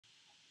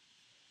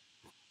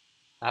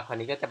คราว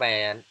นี้ก็จะไป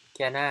แ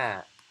ก้หน้า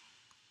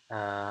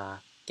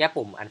แก้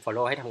ปุ่ม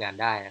unfollow ให้ทำงาน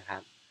ได้นะครั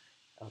บ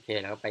โอเค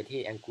แล้วก็ไปที่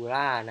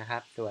Angular นะครั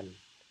บส่วน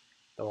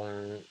ตรง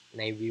ใ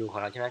นวิวของ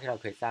เราใช่ไหมที่เรา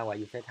เคยสร้างไว้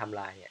user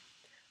timeline เนี่ย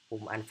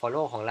ปุ่ม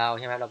unfollow ของเรา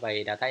ใช่ไหมเราไป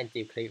data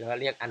entry คลิกแล้วก็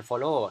เรียก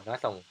unfollow แล้วก็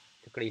ส่ง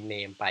screen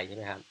name ไปใช่ไ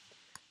หมครับ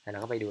แล้วเรา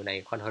ก็ไปดูใน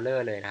controller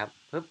เลยนะครับ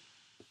ปึ๊บ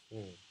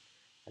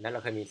อันนั้นเร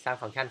าเคยมีสร้าง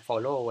ฟังก์ชัน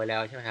follow ไว้แล้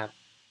วใช่ไหมครับ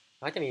แ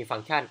ล้วก็จะมีฟั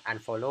งก์ชัน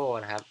unfollow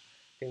นะครับ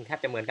ซึ่งแทบ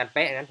จะเหมือนกันเ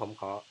ป๊ะงั้นผม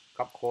ขอ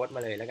copy code ม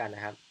าเลยแล้วกันน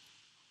ะครับ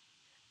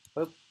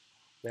ปึ๊บ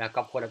เวลา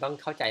copy code เราต้อง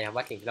เข้าใจครับ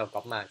ว่าสิ่งที่เรา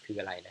copy มาคือ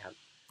อะไรนะครับ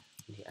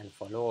นี่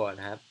unfollow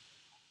นะครับ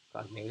ก่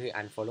อนนี้คือ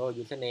unfollow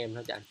username เร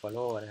าจะ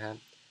unfollow นะครับ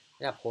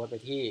แล้วโพสไป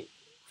ที่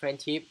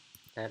friendship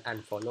นะ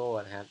unfollow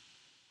นะครับ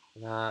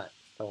แล้ว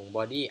ส่ง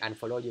body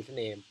unfollow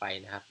username ไป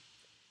นะครับ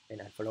เป็น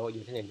unfollow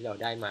username ที่เรา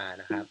ได้มา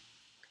นะครับ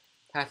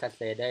ถ้า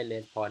success ได้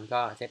response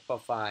ก็ set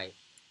profile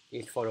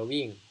is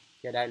following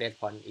จะได้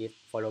response is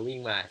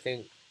following มาซึ่ง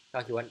ก็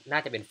คิดว่าน่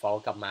าจะเป็น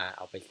false กลับมาเ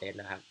อาไปเซต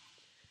นะครับ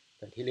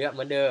ส่วนที่เหลือเห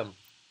มือนเดิม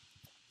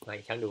ไม่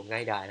ช่างดูง่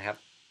ายดายนะครับ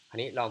อัน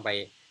นี้ลองไป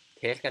เ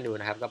ทสกันดู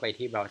นะครับก็ไป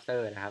ที่เบราว์เซอ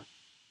ร์นะครับ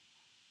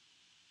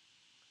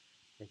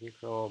ไปที่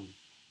Chrome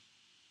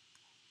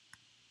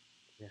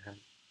นะครับ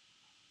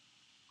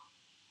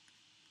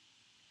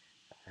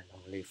ลอ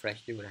ง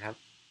refresh ดูนะครับ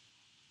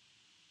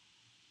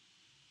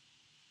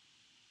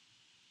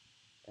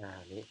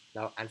นี้เร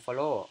า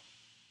unfollow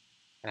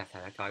สถา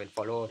นะกลายเป็น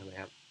follow ถูกไหม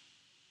ครับ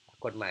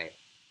กดใหม่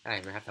ได้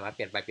ไหมครับสามารถเป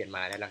ลี่ยนไปเปลี่ยนม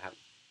าได้แล้วครับ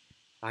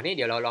ตอนนี้เ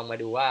ดี๋ยวเราลองมา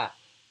ดูว่า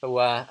ตัว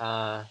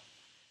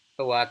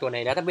ตัวใน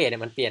database เนี่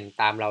ยมันเปลี่ยน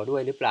ตามเราด้ว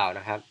ยหรือเปล่า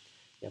นะครับ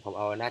เดี๋ยวผม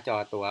เอาหน้าจอ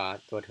ตั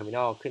ว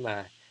terminal ขึ้นมา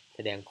แส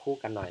ดงคู่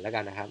กันหน่อยแล้วกั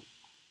นนะครับ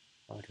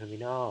เอา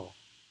terminal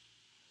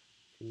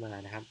ขึ้นมา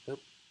นะครับปึ๊บ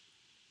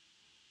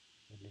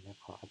นะครับ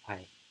ขออภั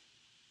ย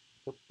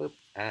ปึ๊บ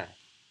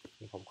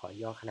นี่ผมขอ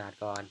ย่อขนาด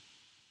ก่อน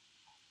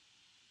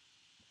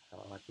เอา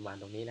ประมาณ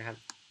ตรงนี้นะครับ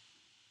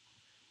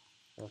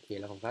โอเค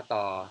แล้วผมก็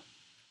ต่อ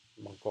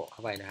มองโกะเข้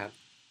าไปนะครับ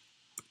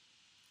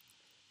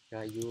ก็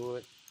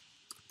use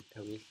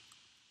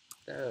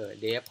twister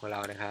dev ของเร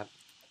านะครับ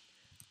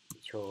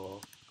โชว์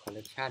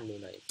collection ดู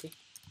หน่อยสิ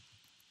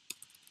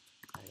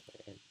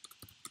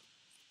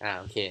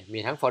โอเคมี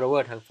ทั้ง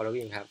follower ทั้ง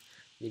following ครับ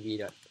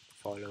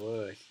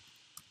db.followers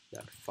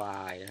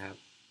file นะครับ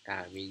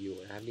มีอยู่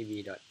นะครับ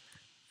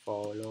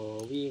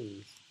db.following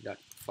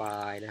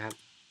file นะครับ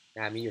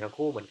มีอยู่ทั้ง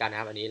คู่เหมือนกันนะ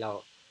ครับอันนี้เรา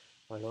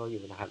follow อ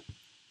ยู่นะครับ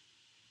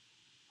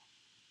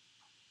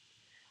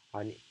อั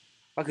นนี้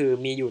ก็คือ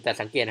มีอยู่แต่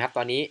สังเกตนะครับต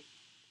อนนี้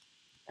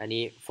อัน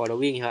นี้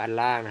following ครับอัน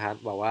ล่างนะครับ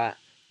บอกว่า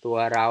ตัว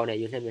เราเนี่ย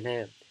user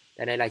แ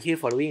ต่ในรายชื่อ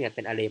following เนี่ยเ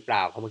ป็น array เปล่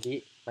าเพราะเมื่อกี้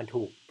มัน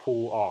ถูก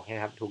pull ออก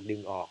นะครับถูกดึ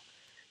งออก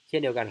เช่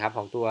นเดียวกันครับข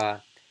องตัว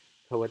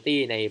property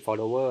ใน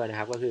follower นะค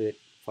รับก็คือ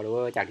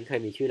follower จากที่เคย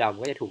มีชื่อเรามั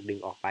นก็จะถูกดึง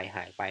ออกไปห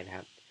ายไปนะค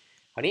รับ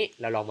คราวนี้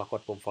เราลองมาก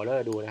ดปุ่ม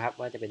follower ดูนะครับ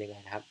ว่าจะเป็นยังไง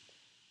นะครับ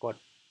กด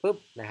ปุ๊บ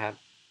นะครับ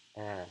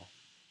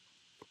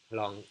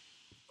ลอง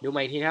ดูให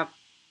ม่ทีครับ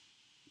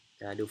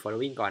ดู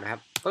following ก่อนนะครั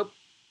บปุ๊บ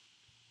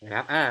นะค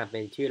รับเป็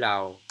นชื่อเรา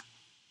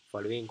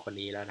following คน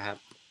นี้แล้วนะครับ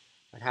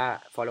ถ้า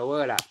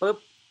follower ล่ะปุ๊บ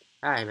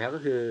เห็นไหมครับ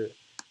ก็คือ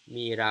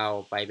มีเรา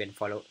ไปเป็น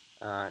follow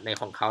ใน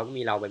ของเขา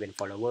มีเราไปเป็น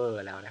follower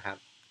แล้วนะครับ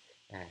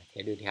เดี๋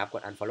ยวดูทีครับก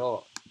ด unfollow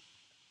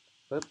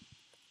ปุ๊บ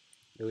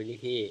ดูอีก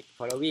ที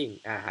following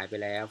หายไป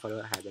แล้ว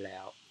follower หายไปแล้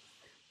ว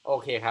โอ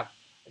เคครับ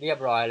เรียบ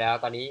ร้อยแล้ว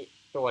ตอนนี้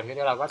ตัว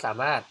ที่เราก็สา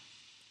มารถ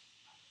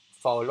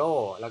follow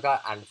แล้วก็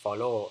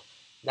unfollow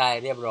ได้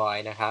เรียบร้อย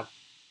นะครับ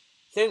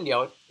ซึ่งเดี๋ย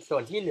วส่ว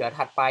นที่เหลือ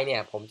ถัดไปเนี่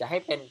ยผมจะให้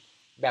เป็น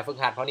แบบฝึก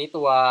หัดเพราะนี้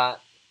ตัว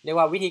เรียก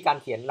ว่าวิธีการ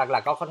เขียนหลั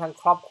กๆก็ค่อนข้าง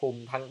ครอบคลุม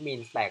ทั้ง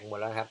mean stack หมด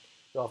แล้วครับ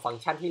ตัวฟังก์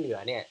ชันที่เหลือ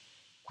เนี่ย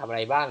ทำอะไร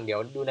บ้างเดี๋ยว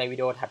ดูในวิ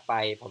ดีโอถัดไป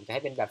ผมจะใ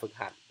ห้เป็นแบบฝึก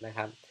หัดนะค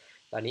รับ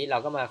ตอนนี้เรา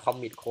ก็มา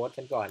commit code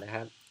กันก่อนนะค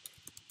รับ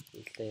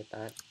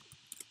status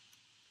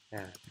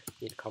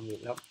git commit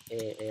แล้ว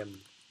am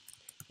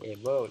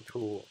able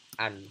to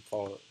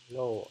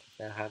unfollow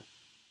นะครับ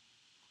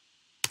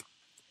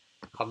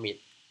commit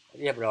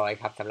เรียบร้อย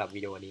ครับสำหรับ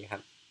วิดีโอนี้ครั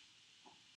บ